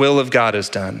is where the will of God is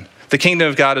done. The kingdom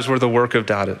of God is where the work of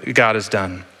God is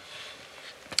done.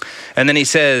 And then he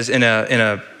says in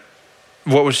a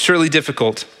what was surely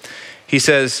difficult, he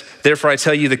says, therefore I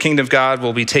tell you, the kingdom of God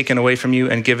will be taken away from you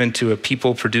and given to a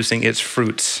people producing its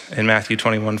fruits in Matthew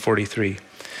 21:43,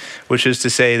 which is to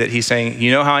say that he's saying,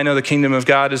 you know how I know the kingdom of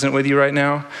God isn't with you right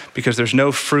now? Because there's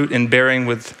no fruit in bearing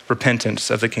with repentance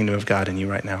of the kingdom of God in you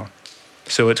right now.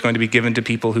 So it's going to be given to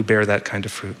people who bear that kind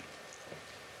of fruit.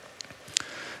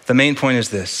 The main point is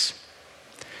this.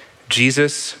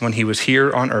 Jesus, when he was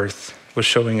here on earth, was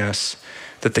showing us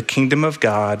that the kingdom of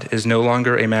God is no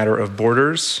longer a matter of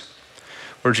borders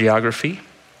or geography.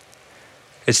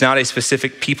 It's not a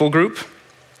specific people group.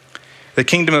 The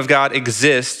kingdom of God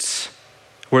exists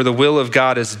where the will of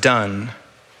God is done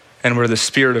and where the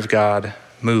Spirit of God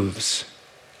moves.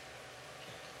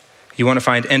 You want to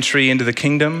find entry into the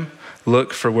kingdom?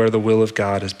 Look for where the will of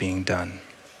God is being done.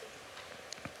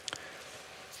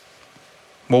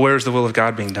 Well, where is the will of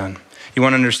God being done? You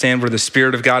want to understand where the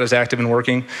Spirit of God is active and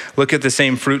working? Look at the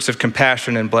same fruits of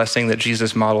compassion and blessing that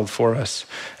Jesus modeled for us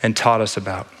and taught us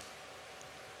about.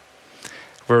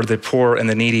 Where the poor and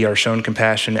the needy are shown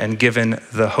compassion and given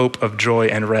the hope of joy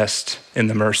and rest in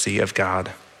the mercy of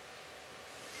God.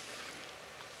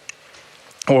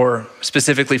 Or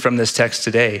specifically from this text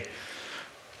today,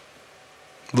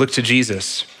 look to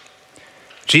Jesus.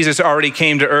 Jesus already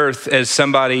came to earth as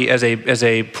somebody, as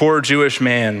a poor Jewish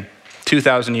man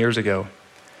 2,000 years ago.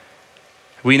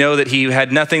 We know that he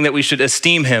had nothing that we should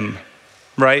esteem him,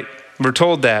 right? We're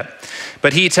told that.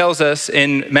 But he tells us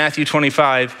in Matthew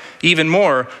 25 even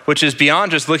more, which is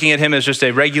beyond just looking at him as just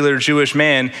a regular Jewish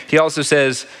man. He also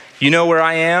says, you know where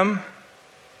I am?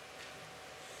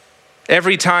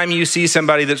 Every time you see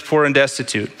somebody that's poor and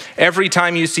destitute, every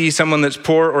time you see someone that's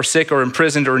poor or sick or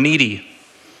imprisoned or needy,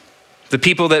 the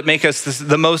people that make us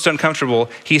the most uncomfortable,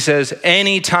 he says,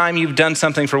 anytime you've done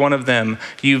something for one of them,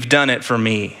 you've done it for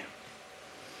me.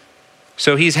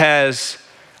 So he has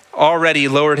already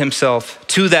lowered himself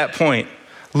to that point.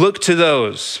 Look to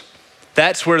those.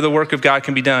 That's where the work of God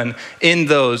can be done, in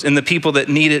the people that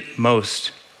need it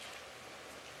most.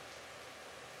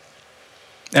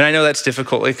 And I know that's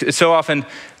difficult. So often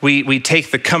we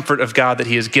take the comfort of God that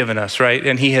he has given us, right?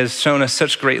 And he has shown us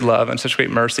such great love and such great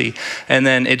mercy. And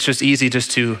then it's just easy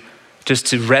just to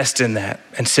rest in that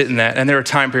and sit in that. And there are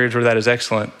time periods where that is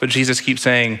excellent. But Jesus keeps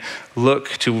saying, look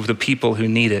to the people who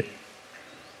need it.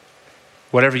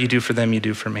 Whatever you do for them, you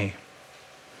do for me.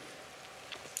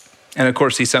 And of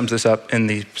course, he sums this up in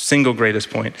the single greatest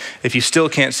point. If you still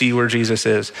can't see where Jesus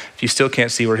is, if you still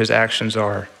can't see where his actions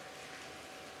are,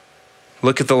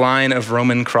 look at the line of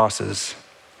Roman crosses.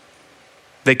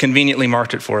 They conveniently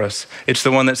marked it for us. It's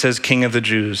the one that says King of the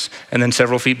Jews. And then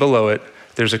several feet below it,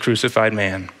 there's a crucified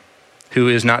man who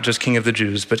is not just King of the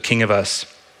Jews, but King of us.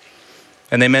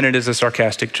 And they meant it as a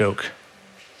sarcastic joke.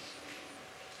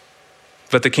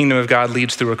 But the kingdom of God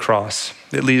leads through a cross.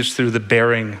 It leads through the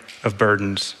bearing of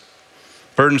burdens.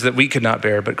 Burdens that we could not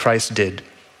bear, but Christ did.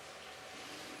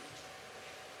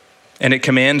 And it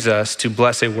commands us to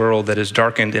bless a world that is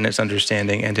darkened in its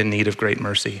understanding and in need of great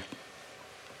mercy.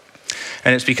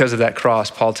 And it's because of that cross,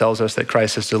 Paul tells us, that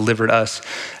Christ has delivered us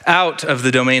out of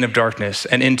the domain of darkness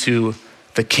and into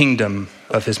the kingdom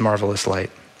of his marvelous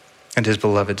light and his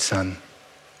beloved Son.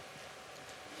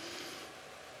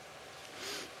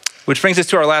 Which brings us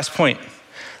to our last point,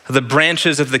 the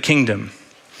branches of the kingdom.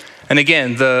 And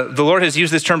again, the Lord has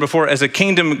used this term before. As a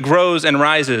kingdom grows and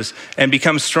rises and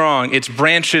becomes strong, its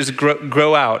branches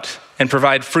grow out and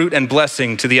provide fruit and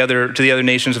blessing to the other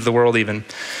nations of the world even.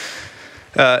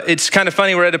 It's kind of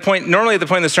funny, we're at a point, normally at the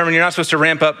point of the sermon, you're not supposed to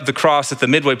ramp up the cross at the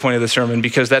midway point of the sermon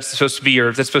because that's supposed to be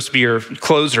your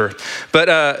closer.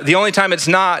 But the only time it's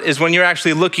not is when you're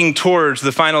actually looking towards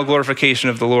the final glorification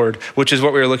of the Lord, which is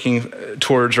what we're looking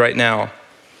towards right now.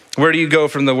 Where do you go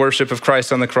from the worship of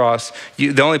Christ on the cross?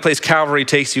 The only place Calvary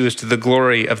takes you is to the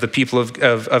glory of the people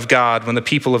of God when the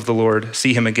people of the Lord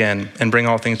see him again and bring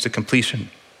all things to completion.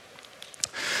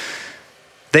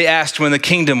 They asked when the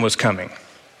kingdom was coming.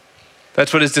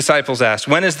 That's what his disciples asked.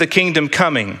 When is the kingdom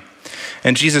coming?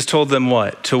 And Jesus told them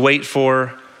what? To wait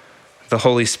for the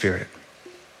Holy Spirit.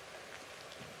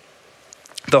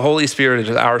 The Holy Spirit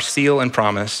is our seal and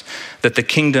promise that the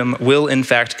kingdom will in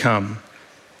fact come.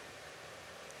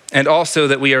 And also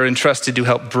that we are entrusted to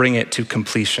help bring it to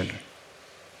completion.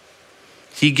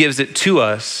 He gives it to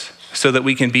us so that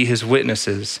we can be his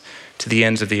witnesses to the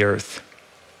ends of the earth.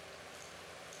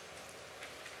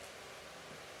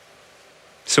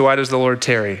 So why does the Lord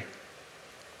tarry?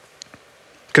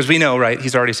 Because we know, right,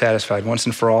 he's already satisfied once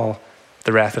and for all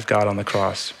the wrath of God on the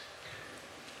cross.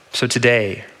 So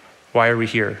today, why are we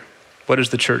here? What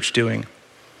is the church doing?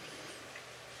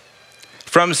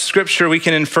 From scripture, we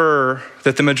can infer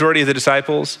that the majority of the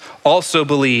disciples also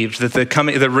believed that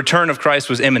the return of Christ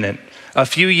was imminent. A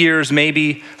few years,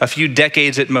 maybe a few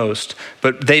decades at most,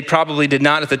 but they probably did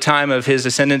not at the time of his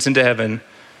ascendance into heaven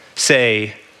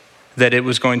say that it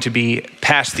was going to be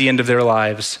past the end of their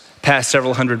lives, past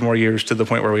several hundred more years to the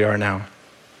point where we are now.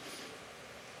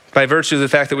 By virtue of the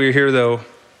fact that we are here, though,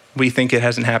 we think it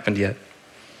hasn't happened yet.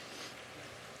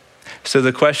 So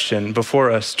the question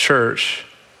before us, church,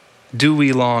 do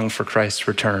we long for Christ's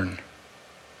return?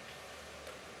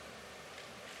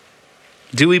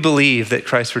 Do we believe that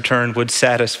Christ's return would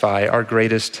satisfy our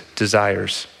greatest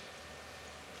desires?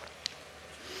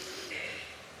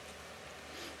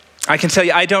 I can tell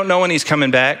you, I don't know when he's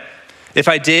coming back. If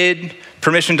I did,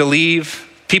 permission to leave.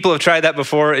 People have tried that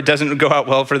before. It doesn't go out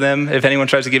well for them. If anyone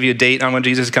tries to give you a date on when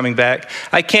Jesus is coming back.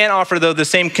 I can't offer, though, the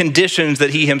same conditions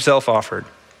that he himself offered.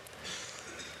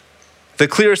 The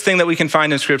clearest thing that we can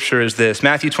find in scripture is this,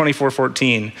 Matthew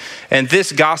 24:14. And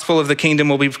this gospel of the kingdom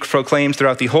will be proclaimed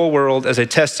throughout the whole world as a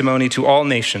testimony to all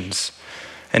nations.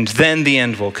 And then the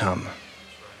end will come.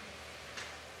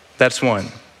 That's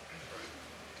one.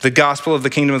 The gospel of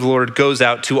the kingdom of the Lord goes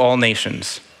out to all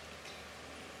nations.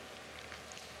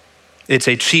 It's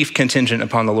a chief contingent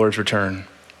upon the Lord's return.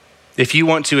 If you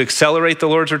want to accelerate the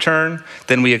Lord's return,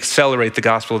 then we accelerate the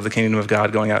gospel of the kingdom of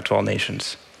God going out to all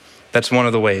nations. That's one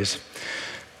of the ways.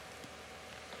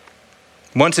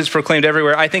 Once it's proclaimed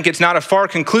everywhere, I think it's not a far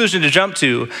conclusion to jump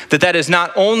to that is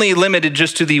not only limited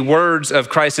just to the words of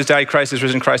Christ has died, Christ has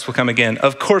risen, Christ will come again.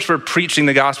 Of course, we're preaching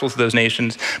the gospel to those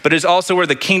nations, but it's also where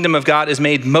the kingdom of God is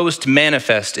made most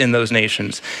manifest in those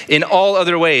nations in all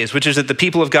other ways, which is that the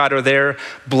people of God are there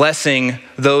blessing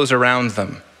those around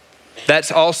them.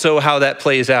 That's also how that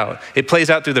plays out. It plays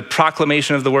out through the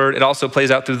proclamation of the word. It also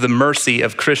plays out through the mercy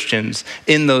of Christians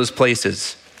in those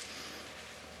places.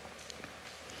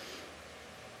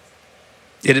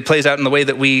 It plays out in the way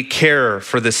that we care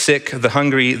for the sick, the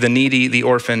hungry, the needy, the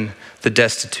orphan, the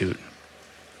destitute.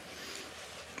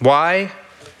 Why?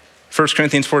 1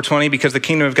 Corinthians 4:20, because the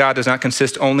kingdom of God does not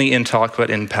consist only in talk, but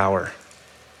in power.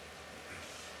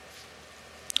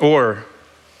 Or,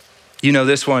 you know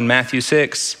this one, Matthew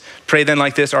 6. Pray then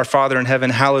like this, our Father in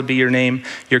heaven, hallowed be your name,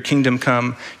 your kingdom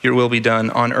come, your will be done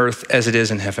on earth as it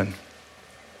is in heaven.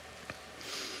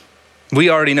 We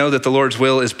already know that the Lord's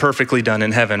will is perfectly done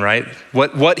in heaven, right?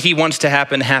 What he wants to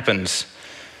happen happens.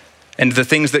 And the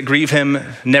things that grieve him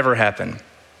never happen.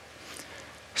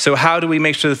 So how do we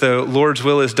make sure that the Lord's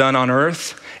will is done on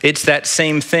earth? It's that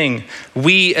same thing.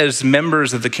 We as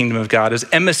members of the kingdom of God, as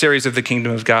emissaries of the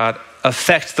kingdom of God,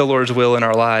 affect the Lord's will in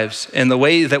our lives in the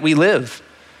way that we live.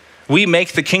 We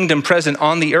make the kingdom present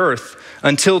on the earth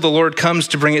until the Lord comes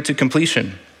to bring it to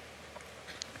completion.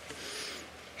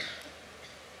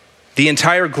 The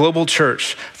entire global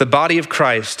church, the body of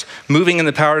Christ, moving in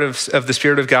the power of the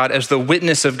Spirit of God as the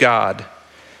witness of God,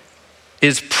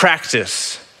 is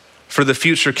practice for the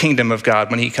future kingdom of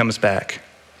God when he comes back.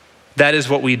 That is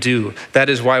what we do. That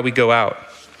is why we go out.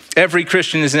 Every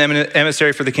Christian is an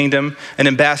emissary for the kingdom, an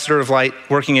ambassador of light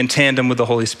working in tandem with the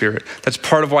Holy Spirit. That's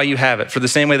part of why you have it. For the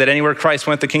same way that anywhere Christ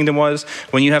went, the kingdom was,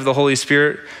 when you have the Holy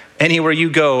Spirit, anywhere you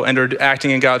go and are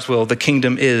acting in God's will, the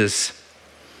kingdom is.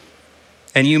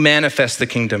 And you manifest the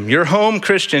kingdom. Your home,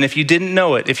 Christian, if you didn't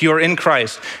know it, if you are in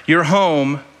Christ, your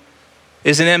home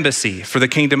is an embassy for the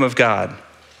kingdom of God.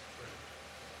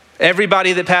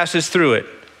 Everybody that passes through it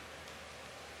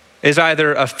is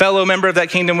either a fellow member of that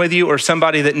kingdom with you or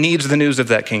somebody that needs the news of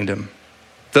that kingdom.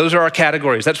 Those are our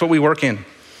categories. That's what we work in.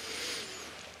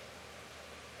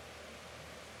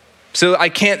 So I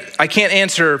can't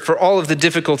answer for all of the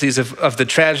difficulties of the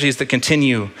tragedies that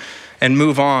continue and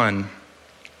move on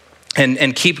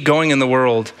and keep going in the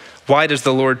world. Why does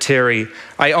the Lord tarry?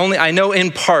 I know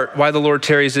in part why the Lord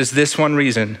tarries is this one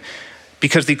reason,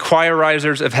 because the choir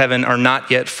risers of heaven are not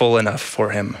yet full enough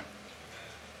for him.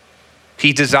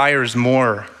 He desires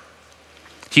more.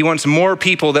 He wants more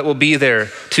people that will be there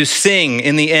to sing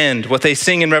in the end what they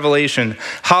sing in Revelation.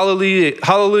 Hallelujah,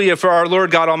 hallelujah, for our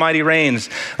Lord God Almighty reigns.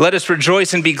 Let us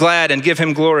rejoice and be glad and give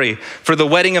him glory, for the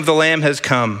wedding of the Lamb has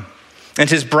come, and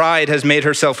his bride has made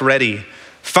herself ready.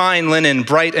 Fine linen,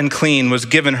 bright and clean, was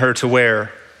given her to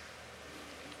wear.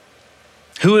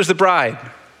 Who is the bride?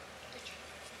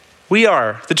 We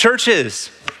are. The church is.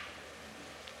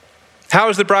 How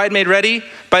is the bride made ready?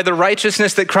 By the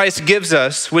righteousness that Christ gives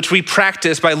us, which we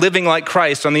practice by living like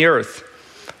Christ on the earth.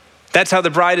 That's how the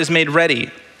bride is made ready.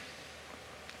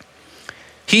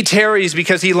 He tarries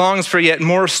because he longs for yet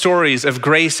more stories of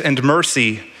grace and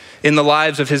mercy in the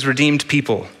lives of his redeemed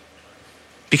people.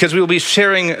 Because we will be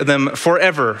sharing them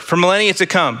forever, for millennia to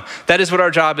come. That is what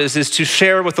our job is to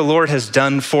share what the Lord has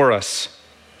done for us.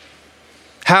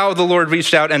 How the Lord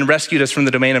reached out and rescued us from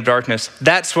the domain of darkness.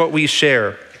 That's what we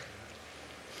share.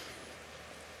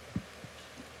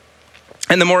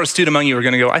 And the more astute among you are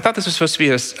going to go, I thought this was supposed to be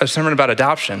a sermon about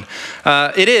adoption.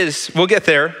 It is. We'll get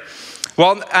there.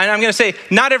 Well, and I'm going to say,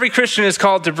 not every Christian is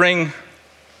called to bring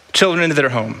children into their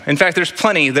home. In fact, there's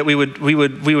plenty that we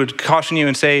would caution you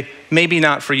and say, maybe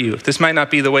not for you. This might not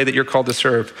be the way that you're called to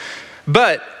serve.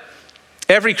 But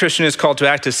every Christian is called to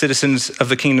act as citizens of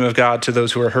the kingdom of God to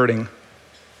those who are hurting.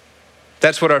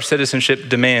 That's what our citizenship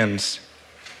demands.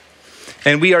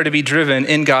 And we are to be driven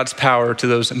in God's power to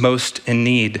those most in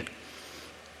need.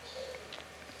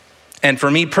 And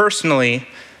for me personally,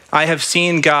 I have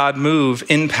seen God move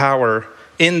in power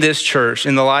in this church,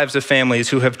 in the lives of families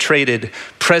who have traded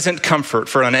present comfort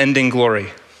for unending glory.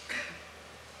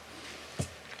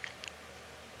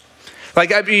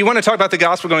 Like, you want to talk about the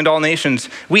gospel going to all nations.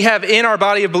 We have in our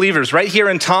body of believers right here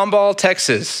in Tomball,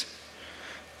 Texas,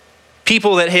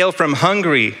 people that hail from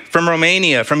Hungary, from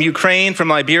Romania, from Ukraine, from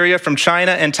Liberia, from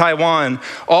China, and Taiwan,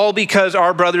 all because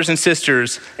our brothers and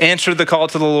sisters answered the call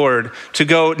to the Lord to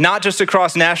go not just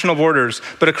across national borders,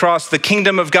 but across the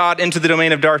kingdom of God into the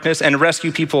domain of darkness and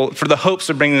rescue people for the hopes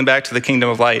of bringing them back to the kingdom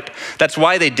of light. That's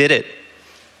why they did it.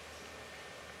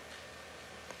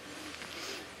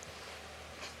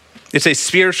 It's a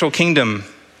spiritual kingdom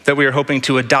that we are hoping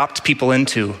to adopt people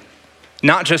into,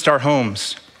 not just our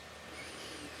homes.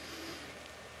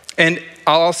 And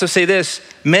I'll also say this,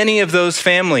 many of those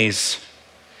families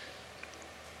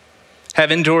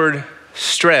have endured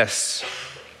stress,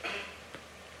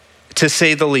 to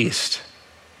say the least,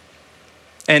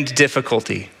 and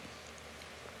difficulty.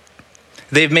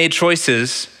 They've made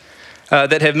choices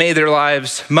that have made their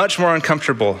lives much more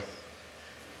uncomfortable.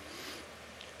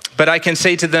 But I can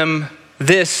say to them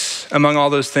this, among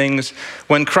all those things: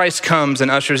 when Christ comes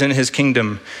and ushers in his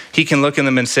kingdom, he can look at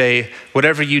them and say,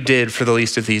 whatever you did for the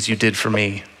least of these, you did for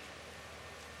me.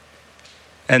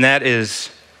 And that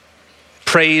is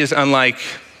praise unlike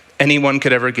anyone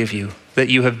could ever give you, that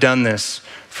you have done this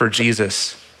for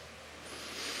Jesus.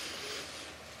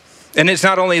 And it's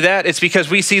not only that, it's because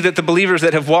we see that the believers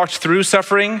that have walked through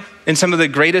suffering, and some of the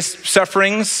greatest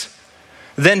sufferings,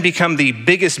 then become the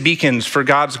biggest beacons for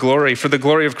God's glory, for the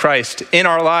glory of Christ in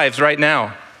our lives right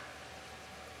now.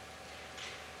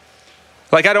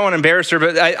 Like, I don't want to embarrass her,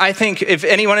 but I think if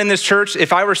anyone in this church,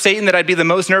 if I were Satan that I'd be the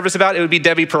most nervous about, it would be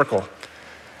Debbie Perkle.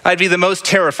 I'd be the most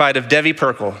terrified of Debbie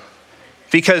Perkle,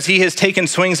 because he has taken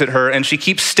swings at her and she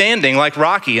keeps standing like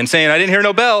Rocky and saying, I didn't hear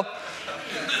no bell,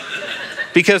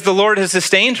 because the Lord has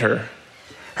sustained her.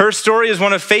 Her story is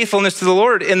one of faithfulness to the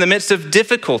Lord in the midst of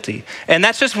difficulty. And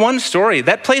that's just one story.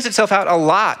 That plays itself out a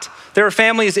lot. There are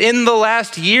families in the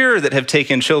last year that have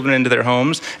taken children into their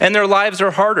homes, and their lives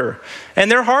are harder. And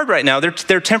they're hard right now.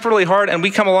 They're temporarily hard, and we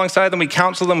come alongside them, we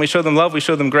counsel them, we show them love, we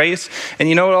show them grace. And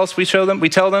you know what else we show them? We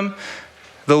tell them,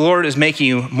 the Lord is making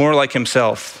you more like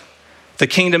himself. The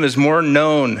kingdom is more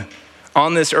known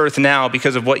on this earth now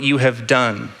because of what you have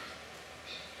done.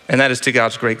 And that is to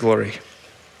God's great glory.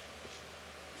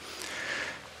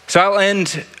 So I'll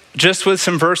end just with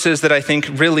some verses that I think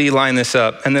really line this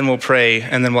up, and then we'll pray,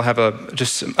 and then we'll have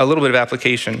just a little bit of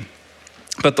application.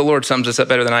 But the Lord sums this up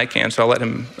better than I can, so I'll let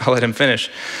him finish.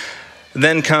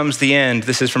 Then comes the end.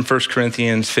 This is from 1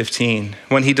 Corinthians 15.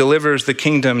 When he delivers the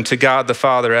kingdom to God the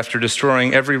Father after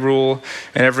destroying every rule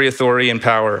and every authority and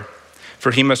power,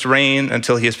 for he must reign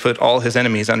until he has put all his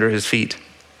enemies under his feet.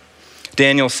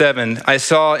 Daniel 7, I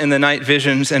saw in the night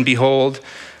visions, and behold,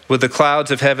 with the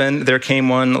clouds of heaven, there came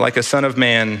one like a son of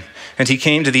man. And he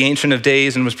came to the Ancient of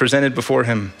Days and was presented before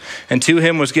him. And to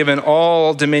him was given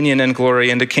all dominion and glory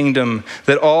and a kingdom,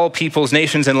 that all peoples,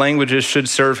 nations, and languages should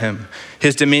serve him.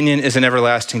 His dominion is an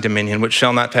everlasting dominion, which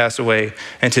shall not pass away,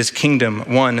 and his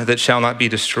kingdom one that shall not be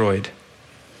destroyed.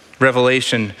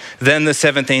 Revelation, then the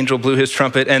seventh angel blew his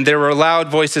trumpet, and there were loud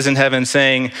voices in heaven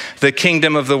saying, the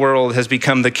kingdom of the world has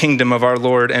become the kingdom of our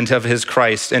Lord and of his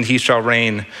Christ, and he shall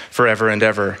reign forever and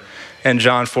ever. And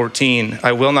John 14,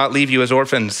 I will not leave you as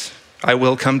orphans. I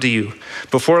will come to you.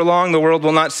 Before long, the world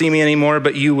will not see me anymore,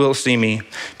 but you will see me.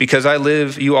 Because I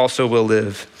live, you also will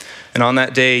live. And on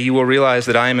that day, you will realize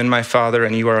that I am in my Father,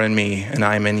 and you are in me, and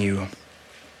I am in you.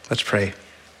 Let's pray.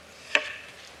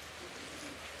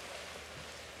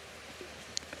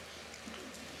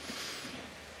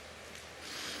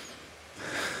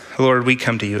 Lord, we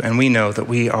come to you, and we know that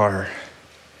we are,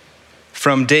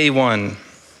 from day one,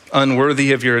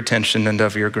 unworthy of your attention and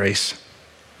of your grace.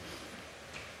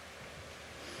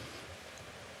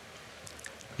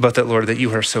 But that, Lord, that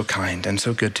you are so kind and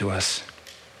so good to us,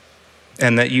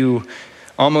 and that you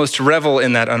almost revel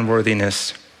in that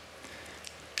unworthiness,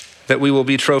 that we will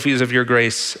be trophies of your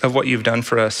grace, of what you've done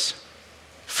for us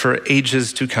for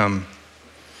ages to come.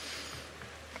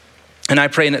 And I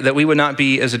pray that we would not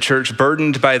be, as a church,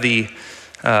 burdened by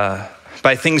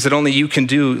by things that only you can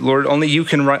do. Lord, only you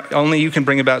can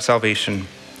bring about salvation.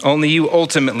 Only you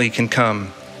ultimately can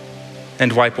come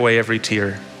and wipe away every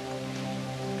tear.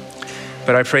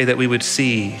 But I pray that we would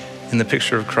see in the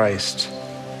picture of Christ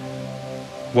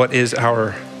what is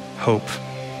our hope,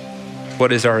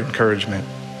 what is our encouragement,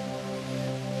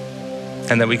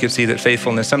 and that we could see that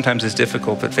faithfulness sometimes is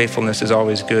difficult, but faithfulness is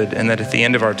always good, and that at the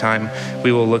end of our time,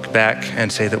 we will look back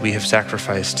and say that we have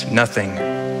sacrificed nothing,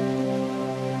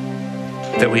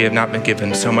 that we have not been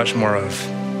given so much more of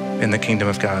in the kingdom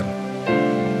of God.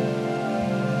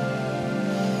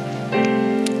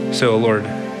 So, Lord,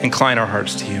 incline our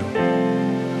hearts to you.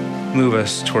 Move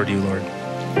us toward you, Lord.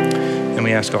 And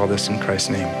we ask all this in Christ's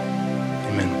name.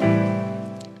 Amen.